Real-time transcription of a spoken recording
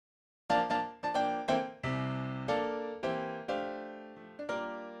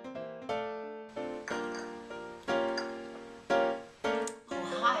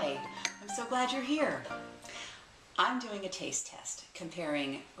glad you're here. I'm doing a taste test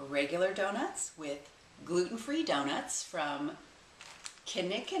comparing regular donuts with gluten-free donuts from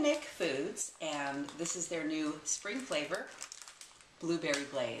Kinnikinnick Foods, and this is their new spring flavor, blueberry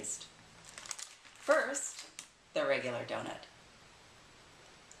glazed. First, the regular donut.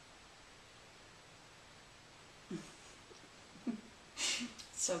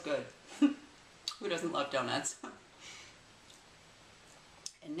 So good. Who doesn't love donuts?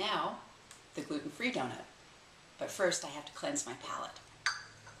 And now, the gluten-free donut. But first, I have to cleanse my palate.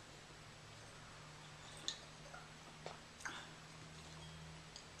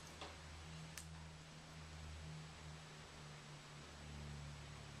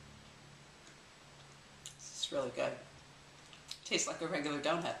 This is really good. Tastes like a regular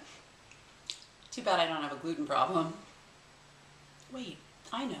donut. Too bad I don't have a gluten problem. Wait,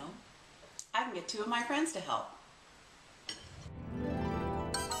 I know. I can get 2 of my friends to help.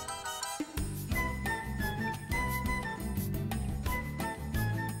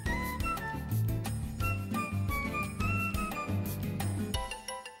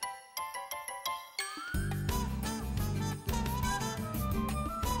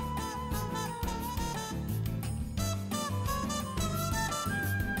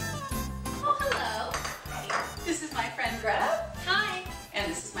 This is my friend Greta. Hi. And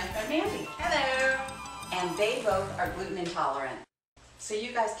this is my friend Mandy. Hello. And they both are gluten intolerant. So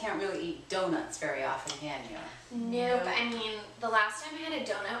you guys can't really eat donuts very often, can you? Nope. I mean, the last time I had a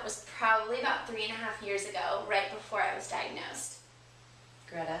donut was probably about 3.5 years ago, right before I was diagnosed.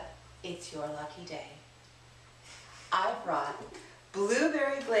 Greta, it's your lucky day. I brought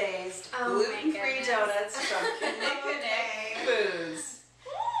blueberry glazed, gluten-free donuts from Kinnikinnick Foods.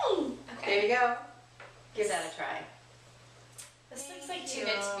 Okay. There you go. Give that a try. This looks like too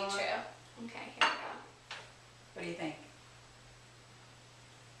good to be true. Okay, here we go. What do you think?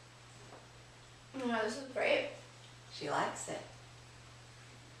 Oh, this is great. She likes it.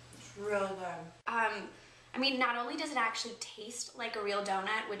 It's really good. I mean, not only does it actually taste like a real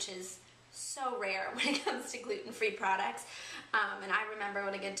donut, which is so rare when it comes to gluten-free products, and I remember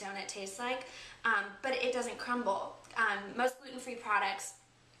what a good donut tastes like, but it doesn't crumble. Most gluten-free products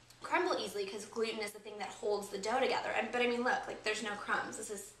crumble easily because gluten is the thing that holds the dough together. But I mean, look, like there's no crumbs. This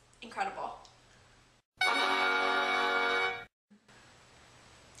is incredible.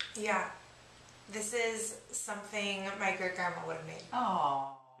 Yeah, this is something my great-grandma would have made.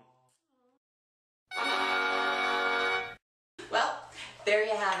 Oh. Well, there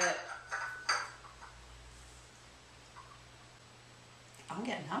you have it.